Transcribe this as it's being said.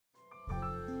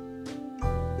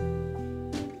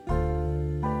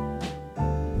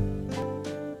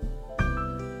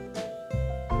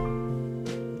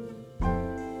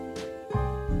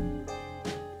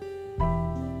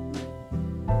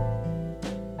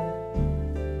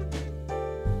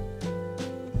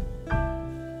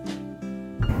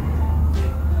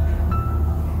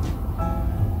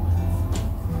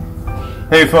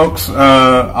Hey folks,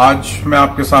 आज मैं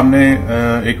आपके सामने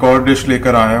एक और डिश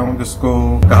लेकर आया हूं जिसको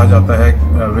कहा जाता है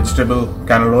वेजिटेबल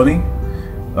कैनेलोनी।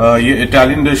 ये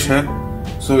इटालियन डिश है।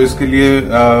 सो इसके लिए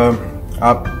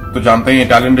आप तो जानते हैं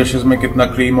इटालियन डिशेस में कितना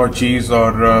क्रीम और चीज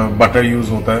और बटर यूज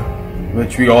होता है,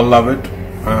 which we all love it.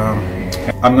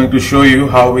 I am going to show you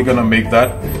how we can make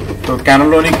that. तो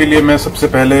कैनेलोनी के लिए मैं सबसे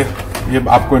पहले ये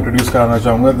आपको इंट्रोड्यूस कराना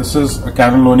चाहूंगा। This is a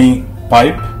cannelloni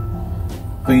pipe.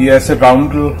 तो ये ऐसे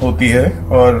राउंड होती है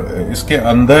और इसके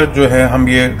अंदर जो है हम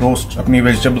ये रोस्ट अपनी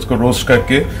वेजिटेबल्स को रोस्ट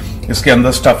करके इसके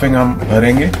अंदर स्टफिंग हम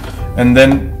भरेंगे and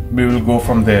then we will go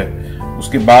from there.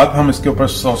 उसके बाद हम इसके ऊपर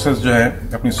सॉसेस जो है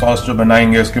अपनी सॉस जो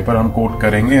बनाएंगे इसके ऊपर हम कोट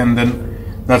करेंगे and then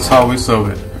that's how we serve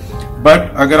it.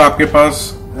 But अगर आपके पास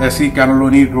ऐसी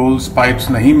कैनेलोनी रोल्स पाइप्स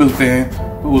नहीं मिलते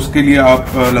हैं तो उसके लिए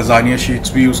आप लजानिया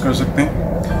शीट्स भी यूज कर सकते हैं।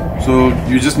 So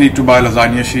you just need to bye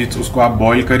lasagne sheets. उसको आप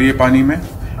बॉईल करिए पानी में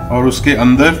और उसके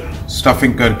अंदर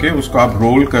स्टफिंग करके उसको आप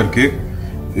रोल करके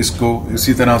इसको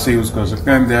इसी तरह से यूज कर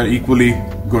सकते हैं and they are equally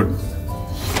good.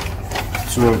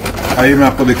 सो आइए मैं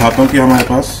आपको दिखाता हूँ कि हमारे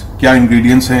पास क्या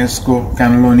इंग्रेडिएंट्स हैं इसको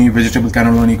कैनेलोनी वेजिटेबल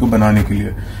कैनेलोनी को बनाने के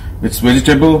लिए। It's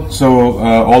vegetable, so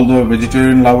all the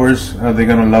vegetarian lovers they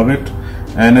gonna love it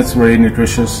and it's very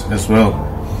nutritious as well.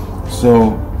 सो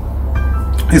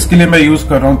इसके लिए मैं यूज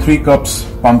कर रहा हूँ 3 cups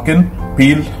pumpkin,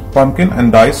 peeled pumpkin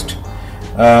and diced.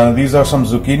 These are some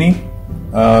zucchini.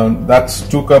 That's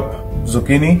 2 cup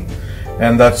zucchini,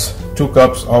 and that's 2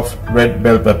 cups of red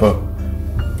bell pepper.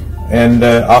 And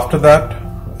after that,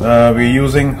 we're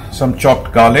using some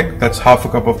chopped garlic. That's half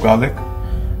a cup of garlic.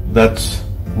 That's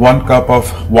 1 cup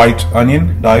of white onion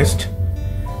diced.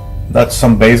 That's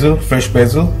some basil, fresh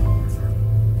basil.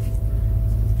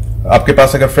 आपके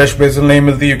पास अगर fresh basil नहीं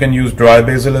मिलती, you can use dry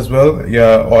basil as well.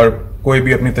 या और कोई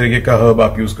भी अपनी तरीके का herb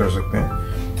आप use कर सकते हैं।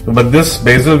 But this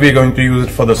basil we're going to use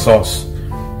it for the sauce,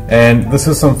 and this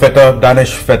is some feta,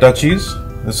 Danish feta cheese.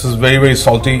 This is very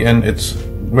salty and it's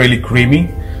really creamy.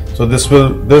 So this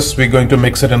we're going to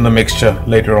mix it in the mixture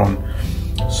later on.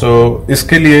 So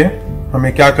इसके लिए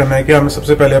हमें क्या करना है कि हमें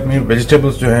सबसे पहले अपनी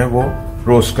वेजिटेबल्स जो हैं वो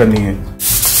रोस्ट करनी है।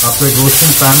 आपको एक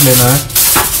रोस्टिंग पैन लेना है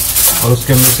और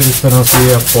उसके अंदर से इस तरह से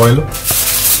आप ऑयल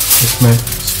इसमें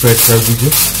स्प्रेड कर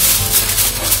दीजिए।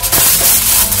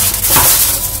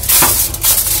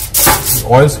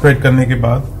 ऑयल स्प्रेड करने के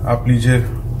बाद आप लीजिए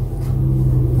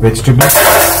वेजिटेबल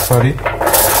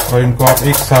और इनको आप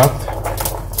एक साथ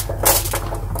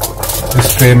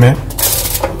इस ट्रे में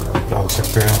डाल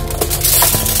सकते हैं।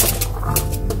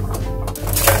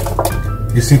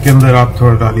 इसी के अंदर आप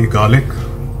थोड़ा डालिए गार्लिक,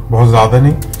 बहुत ज्यादा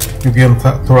नहीं क्योंकि हम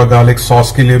थोड़ा गार्लिक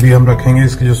सॉस के लिए भी हम रखेंगे।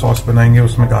 इसकी जो सॉस बनाएंगे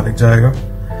उसमें गार्लिक जाएगा।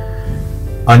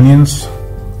 अनियंस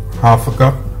हाफ अ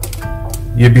कप,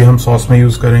 ये भी हम सॉस में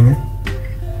यूज करेंगे।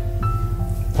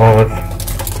 और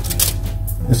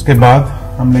इसके बाद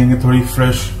हम लेंगे थोड़ी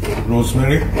fresh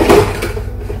rosemary.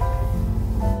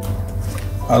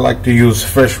 I like to use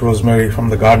fresh rosemary from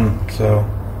the garden, so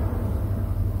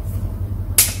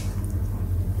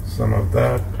some of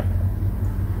that.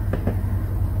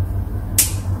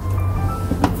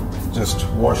 Just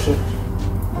wash it.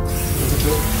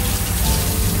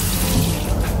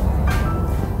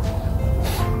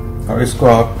 और इसको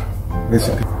आप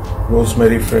बेसिकली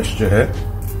रोजमेरी फ्रेश जो है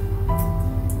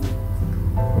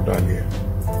डालिए।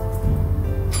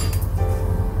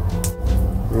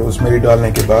 रोजमेरी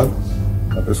डालने के बाद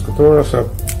आप इसको थोड़ा सा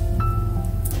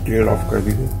टेयर ऑफ कर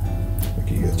दीजिए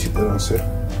ताकि ये अच्छी तरह से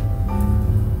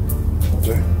हो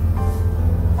जाए।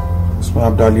 इसमें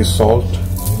आप डालिए सॉल्ट,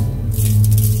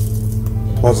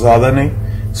 बहुत ज्यादा नहीं,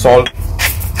 सॉल्ट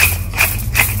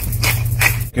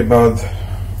के बाद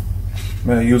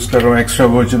मैं यूज कर रहा हूं extra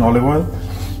virgin olive oil.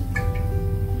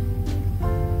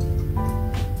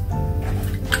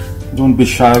 Don't be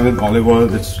shy with olive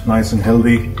oil. It's nice and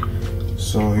healthy,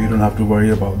 so you don't have to worry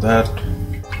about that.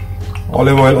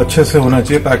 Olive oil अच्छे से होना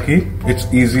चाहिए ताकि it's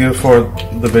easier for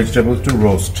the vegetables to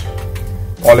roast.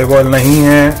 Olive oil नहीं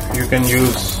है, you can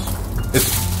use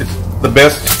it's the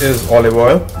best is olive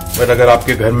oil. But अगर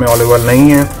आपके घर में olive oil नहीं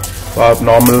है तो आप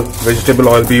normal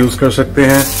vegetable oil भी यूज कर सकते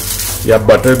हैं या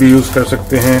बटर भी यूज कर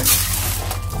सकते हैं,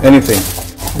 anything.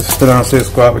 इस तरह से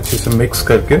इसको आप अच्छे से मिक्स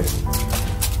करके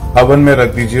ओवन में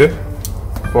रख दीजिए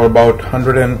for about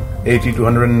 180 to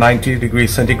 190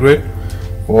 degrees centigrade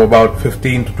for about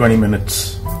 15 to 20 minutes.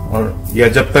 और या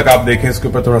जब तक आप देखें इसके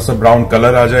ऊपर थोड़ा सा ब्राउन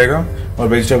कलर आ जाएगा और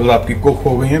वेजिटेबल आपकी कुक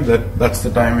हो गई हैं, that's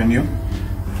the time when you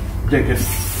take it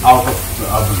out of the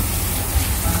oven.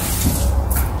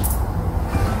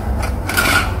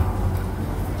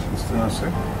 इस तरह से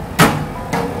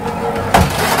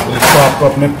तो इसको आपको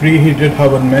अपने प्री हीटेड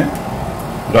ओवन में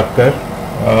रखकर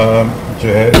जो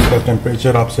है इसका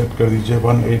टेम्परेचर आप सेट कर दीजिए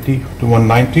 180 to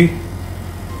 190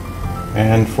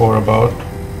 and for about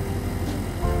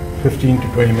 15 to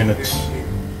 20 minutes.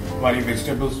 हमारी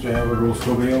वेजिटेबल्स जो है वो रोस्ट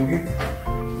हो गई होंगी।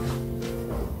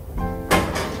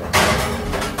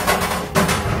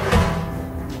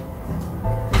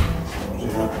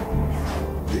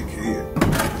 देखिए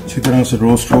अच्छी तरह से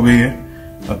रोस्ट हो गई है।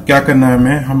 अब क्या करना है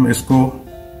हमें, हम इसको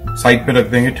साइड पे रख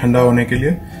देंगे ठंडा होने के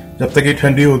लिए। जब तक ये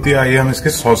ठंडी होती है आइए हम इसके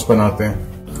सॉस बनाते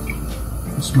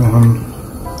हैं। इसमें हम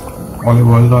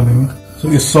ऑलिव ऑयल डालेंगे।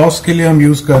 तो इस सॉस के लिए हम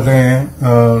यूज कर रहे हैं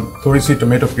थोड़ी सी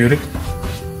tomato puree,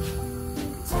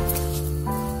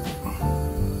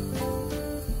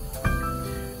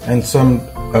 and some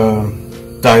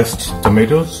diced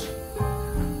tomatoes.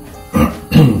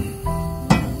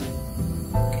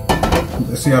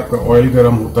 जैसे आपका ऑयल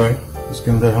गर्म होता है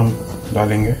इसके अंदर हम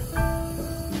डालेंगे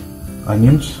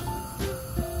अनियंस,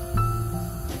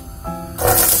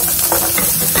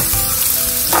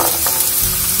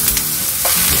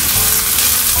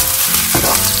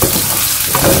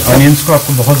 अनियंस को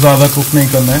आपको बहुत ज़्यादा कुक नहीं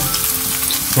करना है,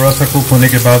 थोड़ा सा कुक होने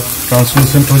के बाद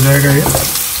ट्रांसलूसेंट हो जाएगा ये।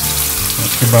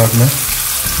 उसके बाद में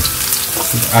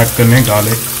ऐड करने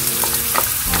गार्लिक,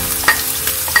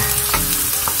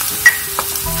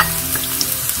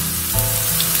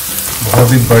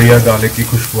 बहुत ही बढ़िया गार्लिक की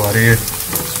खुशबू आ रही है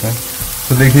इसमें।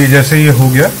 तो देखिए जैसे ये हो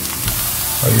गया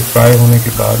और ये फ्राई होने के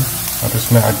बाद आप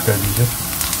इसमें ऐड कर दीजिए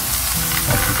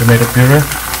आपकी टोमेटो प्यूरी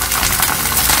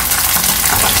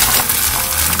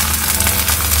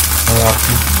और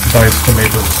आपकी डाइस्ड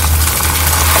टोमेटोज।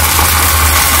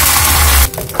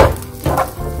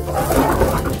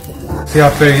 से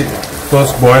आपका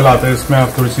फर्स्ट बॉयल आता है, इसमें आप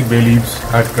थोड़ी सी बे लीव्स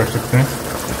ऐड कर सकते हैं,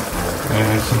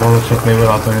 इससे बहुत अच्छा फ्लेवर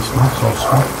आता है इसमें सॉस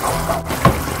में।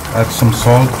 Add some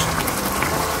salt.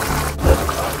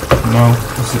 Now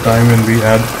is the time when we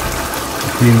add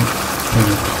cream.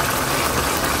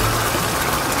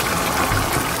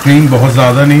 Cream बहुत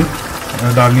ज़्यादा नहीं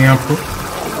डालनी है आपको,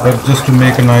 but just to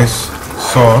make a nice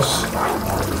sauce.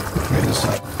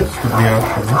 इसको दिया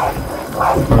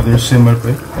और इधर सिमर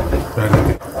पे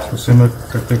डालेंगे। इसको सिमर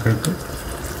करते करते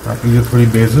आप ये थोड़ी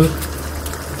बेसिल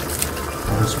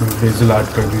और इसमें बेसिल ऐड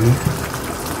कर दीजिए।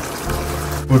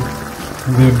 With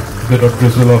a bit of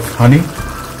drizzle of honey.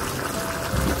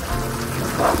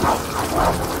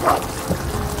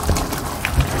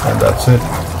 And that's it.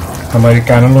 हमारी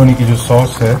कैनेलोनी की जो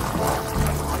सॉस है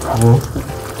वो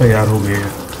तैयार हो गई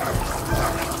है।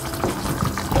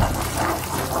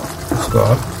 इसको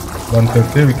आप बंद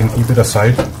करके we can keep it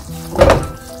aside.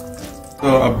 तो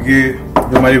अब ये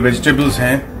जो हमारी वेजिटेबल्स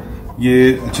हैं ये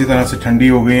अच्छी तरह से ठंडी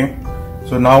हो गई हैं।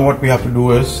 So now what we have to do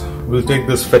is we'll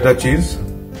take this feta cheese,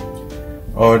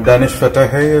 और डैनिश फटा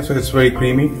है ये, सो इट्स वेरी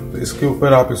क्रीमी। तो इसके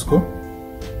ऊपर आप इसको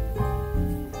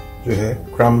जो है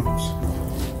क्रम्स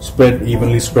स्प्रेड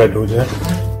इवनली स्प्रेड हो जाए।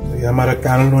 तो ये हमारा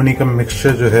कैनेलोनी का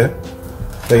मिक्सचर जो है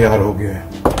तैयार हो गया है।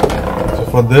 So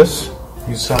for this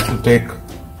you have to take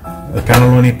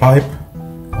cannelloni pipe,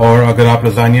 और अगर आप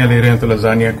लजानिया ले रहे हैं तो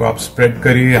लजानिया को आप स्प्रेड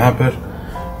करिए यहाँ पर,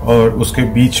 और उसके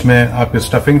बीच में आप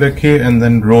स्टफिंग रखिए and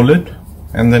then role it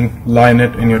and then line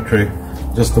it in your tray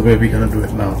just the way we can do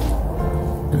it now.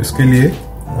 तो इसके लिए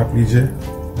आप लीजिए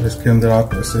और इसके अंदर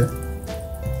आप ऐसे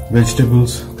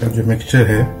वेजिटेबल्स का जो मिक्सचर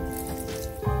है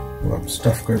वो आप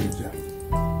स्टफ कर दीजिए।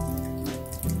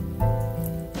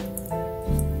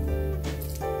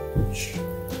 कुछ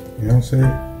यहाँ से,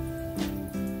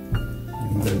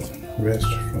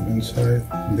 rest from inside,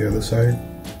 the other side.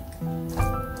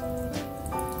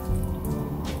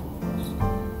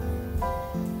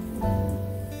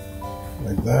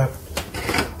 Like that.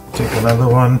 Take another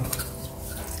one.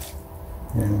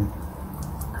 And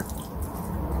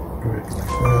do it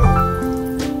like that.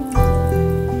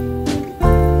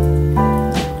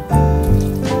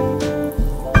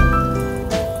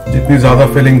 जितनी ज्यादा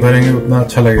फिलिंग भरेंगे उतना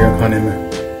अच्छा लगेगा खाने में।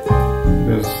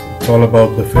 It's all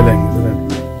about the filling, isn't it?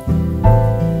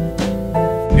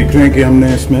 देख रहे हैं कि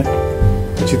हमने इसमें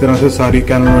अच्छी तरह से सारी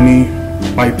कैनेलोनी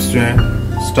पाइप्स जो हैं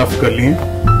स्टफ कर लिए।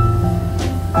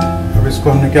 अब इसको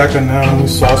हमने क्या करना है, हम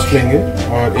सॉस लेंगे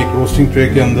और एक रोस्टिंग ट्रे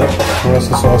के अंदर थोड़ा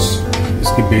सा सॉस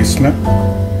इसकी बेस में,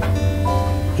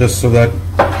 जस्ट सो दैट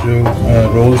जो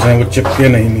रोल्स हैं वो चिपके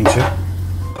नहीं नीचे।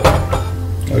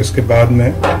 और इसके बाद में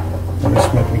हम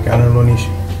इसमें अपनी कैनेलोनी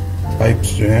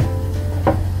पाइप्स जो हैं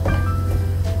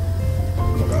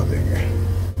लगा देंगे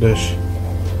dish.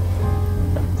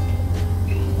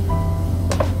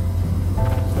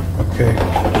 Okay,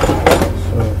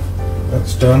 so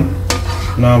that's done.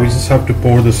 Now we just have to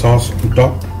pour the sauce on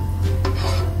top.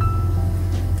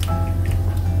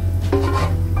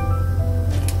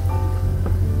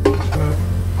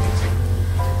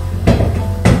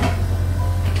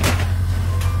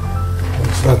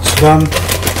 done,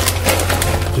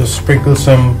 just sprinkle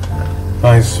some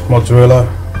nice mozzarella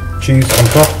cheese on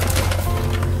top.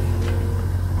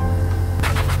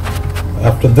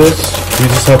 After this, you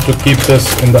just have to keep this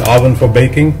in the oven for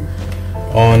baking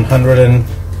on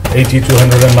 180 to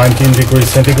 119 degrees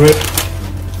centigrade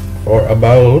for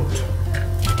about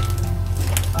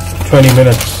 20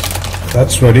 minutes.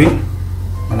 That's ready,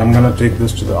 and I'm gonna take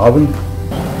this to the oven.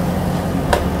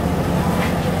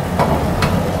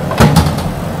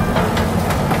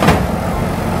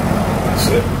 That's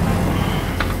it.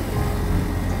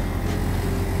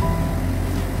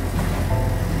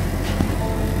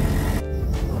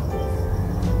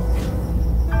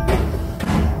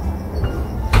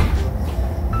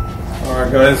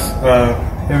 Alright guys,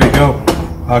 here we go.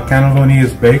 Our cannelloni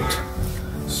is baked.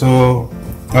 So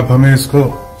अब हमें इसको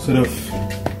सिर्फ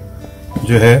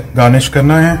जो है garnish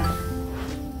करना है.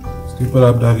 इसके ऊपर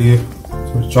आप डालिए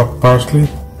chopped partially.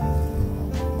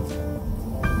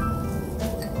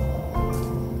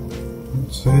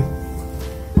 That's it.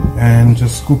 And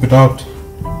just scoop it out.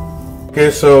 Okay,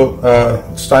 so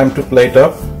it's time to plate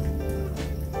up.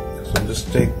 So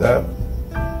just take that.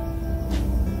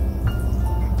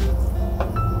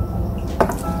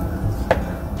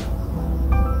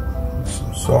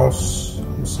 Some sauce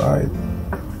side,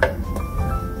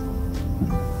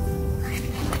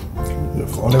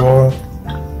 olive oil.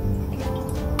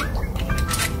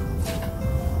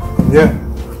 Yeah,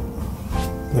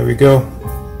 there we go.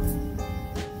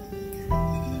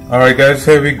 Alright guys,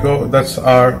 here we go. That's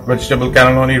our vegetable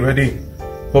cannelloni ready.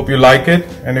 Hope you like it,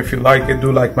 and if you like it,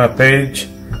 do like my page,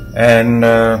 and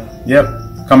yep,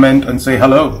 comment and say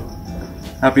hello.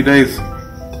 Happy days.